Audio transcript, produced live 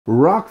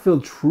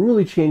Rockville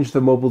truly changed the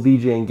mobile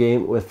DJing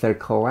game with their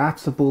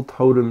collapsible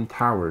totem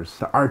towers,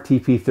 the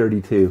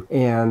RTP32.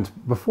 And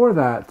before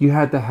that, you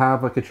had to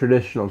have like a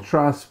traditional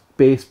truss,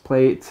 base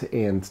plate,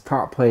 and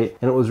top plate,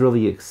 and it was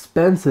really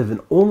expensive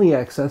and only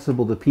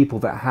accessible to people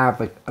that have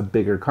like a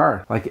bigger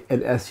car, like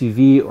an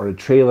SUV or a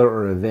trailer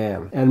or a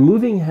van. And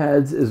moving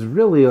heads is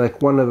really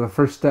like one of the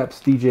first steps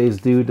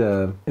DJs do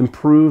to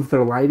improve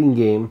their lighting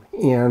game,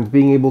 and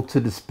being able to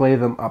display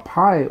them up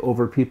high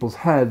over people's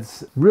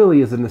heads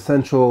really is an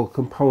essential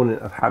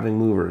component of having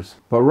movers.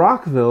 But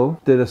Rockville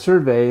did a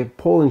survey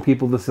polling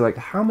people to see like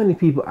how many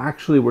people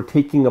actually were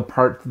taking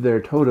apart their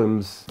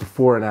totems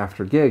before and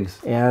after gigs,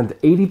 and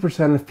 80%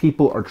 of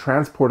people are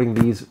transporting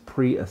these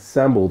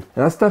pre-assembled.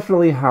 And that's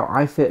definitely how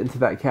I fit into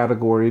that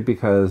category,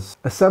 because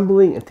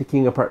assembling and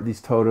taking apart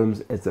these totems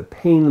is a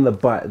pain in the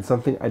butt and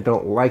something I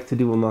don't like to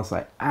do unless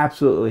I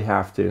absolutely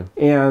have to.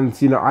 And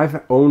you know,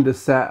 I've owned a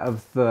set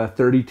of the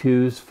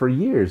 32s for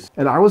years,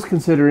 and I was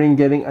considering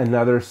getting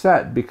another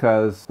set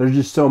because they're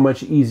just so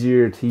much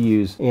easier to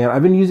use. And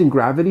I've been using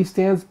gravity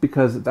stands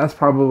because that's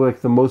probably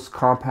like the most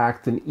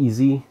compact and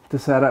easy to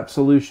set up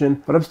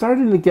solution, but I'm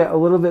starting to get a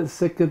little bit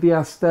sick of the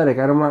aesthetic.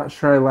 I'm not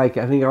sure I like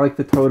it. I think I like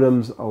the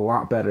totems a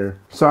lot better.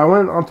 So I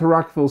went onto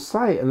Rockville's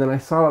site, and then I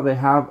saw that they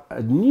have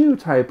a new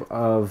type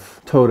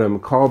of totem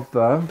called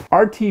the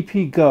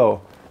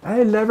RTPGO. I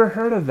had never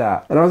heard of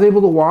that. And I was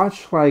able to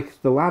watch like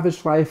the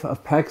Lavish Life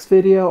of Pex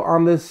video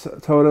on this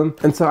totem,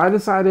 and so I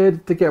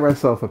decided to get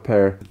myself a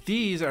pair.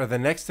 These are the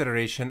next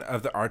iteration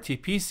of the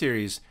RTP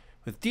series,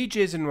 with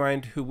DJs in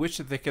mind who wish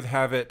that they could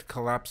have it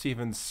collapse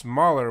even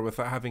smaller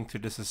without having to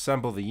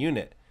disassemble the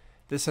unit.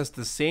 This has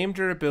the same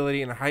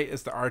durability and height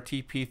as the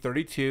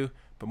RTP32,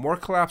 but more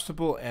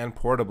collapsible and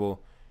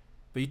portable.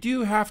 But you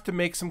do have to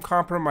make some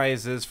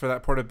compromises for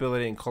that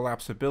portability and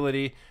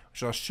collapsibility,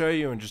 which I'll show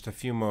you in just a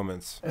few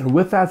moments. And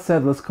with that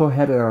said, let's go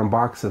ahead and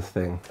unbox this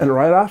thing. And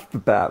right off the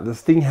bat,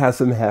 this thing has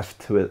some heft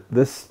to it.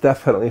 This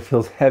definitely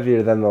feels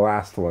heavier than the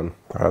last one.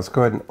 All right, let's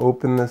go ahead and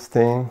open this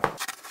thing.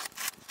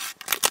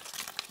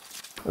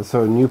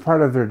 So a new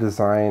part of their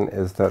design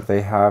is that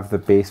they have the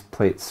base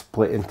plate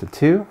split into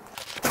two.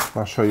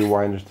 I'll show you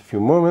why in just a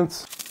few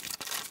moments.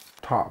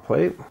 Top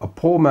plate, a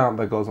pole mount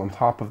that goes on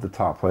top of the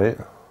top plate,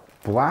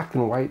 black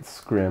and white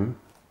scrim,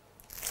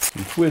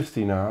 some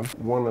twisty knobs,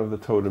 one of the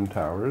totem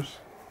towers,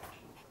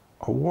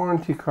 a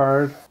warranty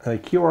card, and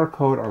a QR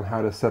code on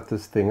how to set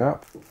this thing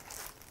up,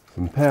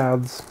 some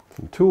pads,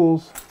 some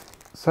tools,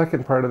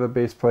 second part of the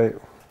base plate,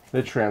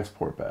 the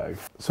transport bag.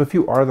 So if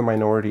you are the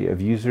minority of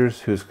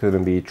users who's going to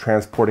be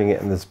transporting it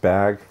in this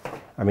bag,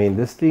 I mean,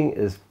 this thing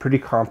is pretty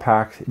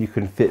compact. You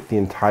can fit the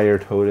entire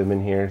totem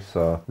in here,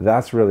 so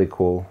that's really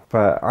cool.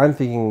 But I'm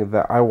thinking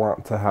that I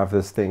want to have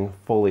this thing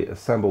fully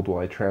assembled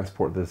while I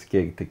transport this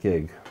gig to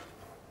gig.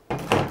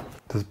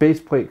 This base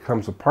plate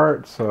comes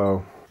apart,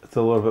 so it's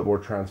a little bit more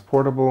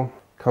transportable.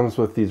 Comes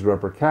with these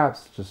rubber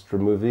caps, just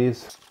remove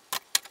these.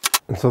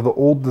 And so the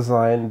old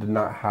design did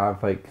not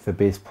have like the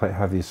base plate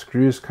have these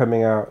screws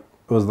coming out.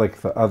 It was like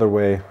the other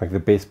way, like the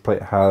base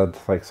plate had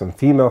like some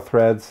female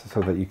threads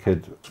so that you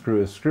could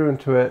screw a screw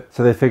into it.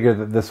 So they figured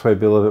that this way would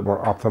be a little bit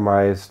more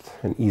optimized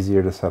and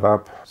easier to set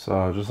up.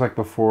 So just like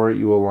before,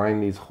 you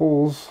align these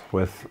holes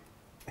with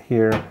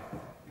here.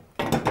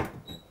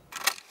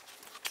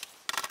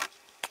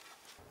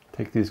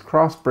 Take these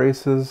cross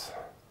braces,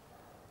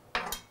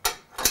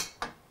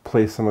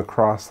 place them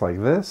across like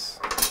this.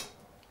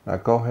 Now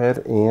go ahead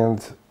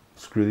and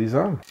screw these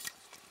on.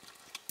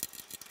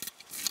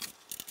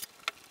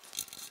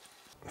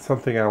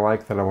 Something I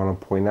like that I want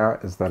to point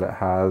out is that it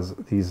has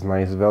these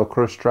nice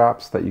Velcro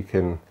straps that you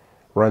can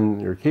run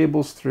your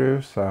cables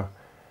through. So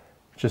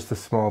just a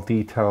small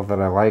detail that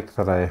I like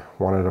that I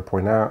wanted to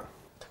point out.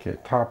 Okay,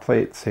 top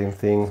plate, same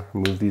thing.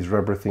 Remove these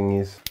rubber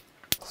thingies.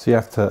 So you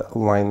have to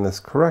align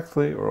this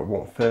correctly or it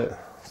won't fit.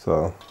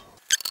 So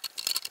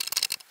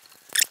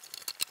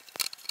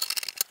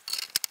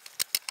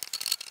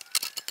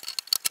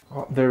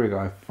oh, there we go.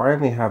 I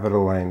finally have it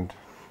aligned.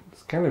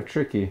 It's kind of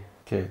tricky.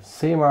 Okay,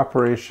 same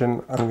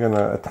operation. I'm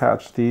gonna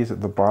attach these at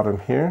the bottom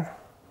here.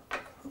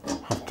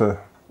 Have to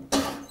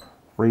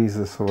raise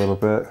this a little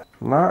bit.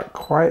 Not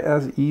quite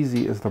as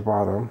easy as the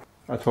bottom.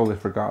 I totally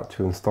forgot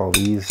to install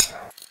these.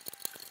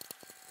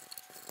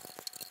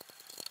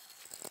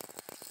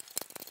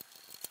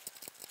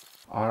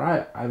 All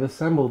right, I've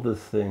assembled this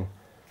thing.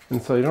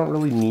 And so you don't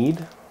really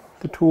need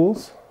the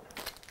tools,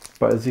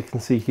 but as you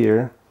can see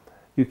here,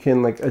 you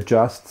can like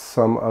adjust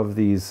some of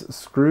these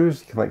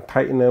screws. You can like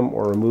tighten them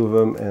or remove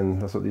them,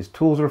 and that's what these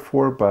tools are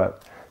for,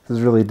 but this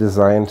is really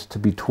designed to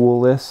be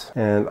toolless.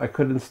 And I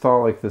could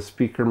install like the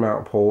speaker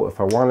mount pole if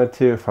I wanted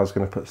to, if I was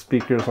going to put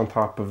speakers on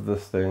top of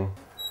this thing.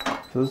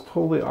 So this is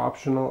totally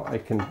optional. I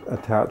can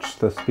attach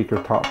the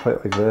speaker top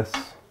plate like this.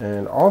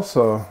 And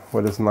also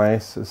what is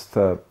nice is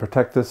to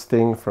protect this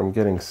thing from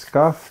getting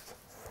scuffed,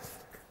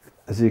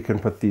 as you can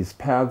put these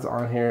pads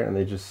on here and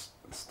they just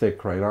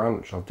stick right on,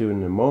 which I'll do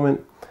in a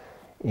moment.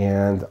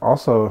 And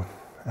also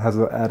has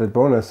an added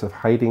bonus of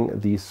hiding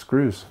these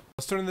screws.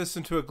 Let's turn this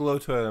into a glow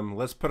totem.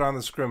 Let's put on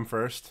the scrim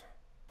first.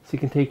 So you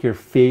can take your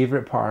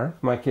favorite par,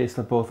 in my case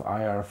they're both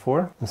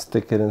IR4, and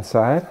stick it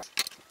inside.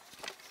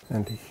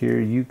 And here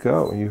you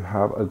go, you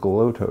have a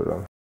glow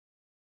totem.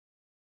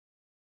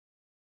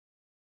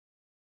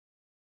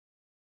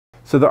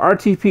 So the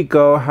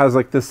RTPGO has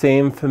like the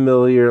same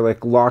familiar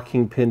like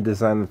locking pin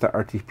design that the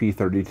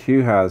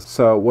RTP32 has.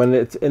 So when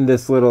it's in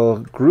this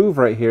little groove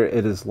right here,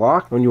 it is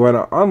locked. When you want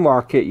to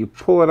unlock it, you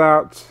pull it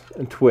out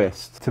and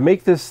twist. To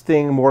make this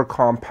thing more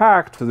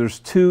compact, so there's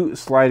two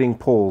sliding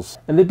pulls.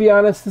 And to be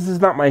honest, this is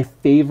not my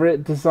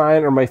favorite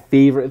design or my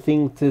favorite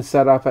thing to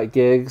set up at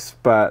gigs,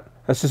 but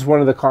that's just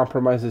one of the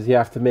compromises you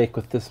have to make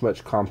with this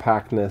much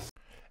compactness.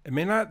 It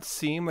may not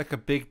seem like a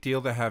big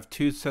deal to have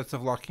two sets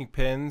of locking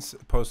pins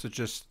opposed to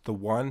just the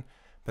one,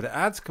 but it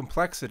adds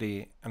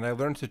complexity, and I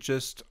learned to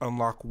just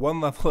unlock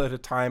one level at a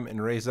time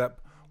and raise up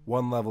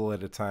one level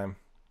at a time.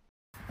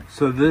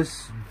 So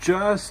this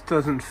just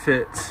doesn't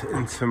fit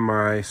into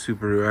my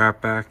Subaru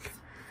Outback,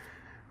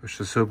 which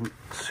the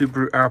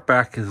Subaru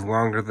Outback is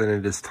longer than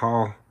it is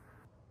tall,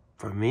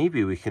 but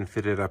maybe we can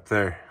fit it up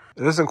there.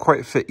 It doesn't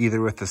quite fit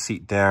either with the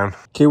seat down.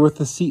 Okay, with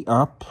the seat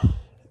up,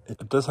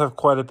 it does have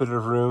quite a bit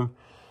of room,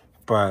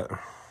 but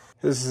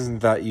this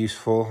isn't that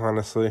useful,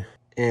 honestly.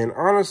 And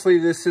honestly,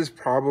 this is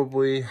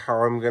probably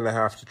how I'm gonna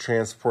have to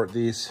transport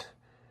these.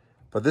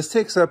 But this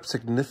takes up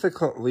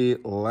significantly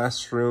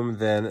less room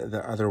than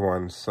the other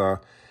one. So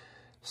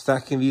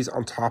stacking these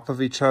on top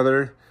of each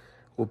other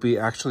will be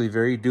actually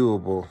very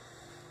doable.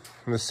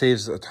 And this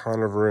saves a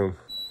ton of room.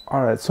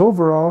 All right, so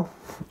overall,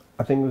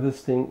 I think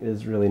this thing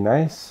is really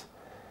nice.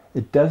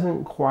 It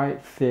doesn't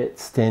quite fit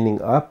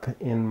standing up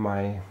in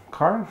my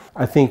car.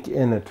 I think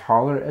in a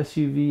taller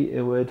SUV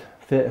it would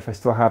fit. If I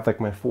still have like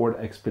my Ford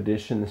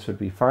Expedition, this would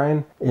be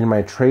fine. In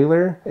my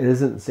trailer, it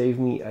doesn't save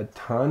me a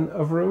ton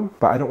of room,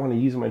 but I don't want to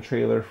use my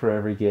trailer for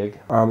every gig.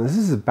 This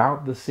is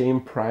about the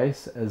same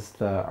price as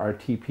the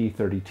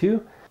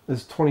RTP32.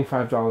 This is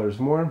 $25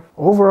 more.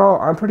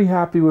 Overall, I'm pretty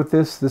happy with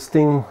this. This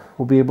thing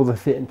will be able to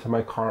fit into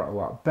my car a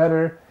lot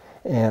better.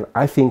 And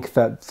I think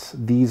that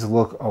these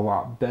look a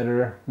lot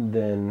better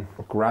than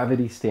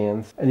gravity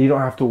stands. And you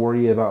don't have to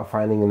worry about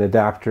finding an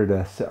adapter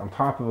to sit on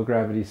top of a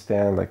gravity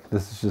stand. Like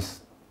this is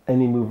just,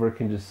 any mover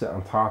can just sit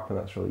on top, and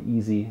that's really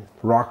easy.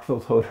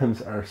 Rockville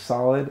totems are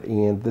solid,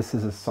 and this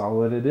is a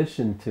solid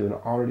addition to an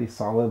already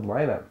solid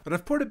lineup. But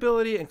if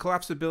portability and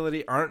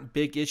collapsibility aren't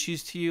big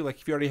issues to you,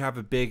 like if you already have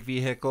a big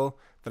vehicle,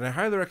 then I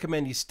highly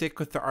recommend you stick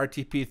with the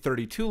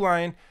RTP32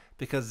 line,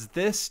 because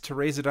this, to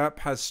raise it up,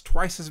 has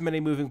twice as many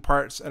moving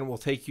parts and will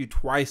take you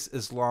twice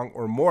as long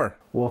or more.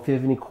 Well, if you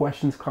have any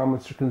questions,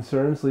 comments, or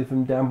concerns, leave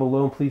them down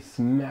below, and please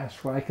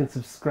smash like and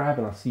subscribe,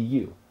 and I'll see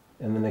you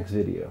in the next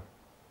video.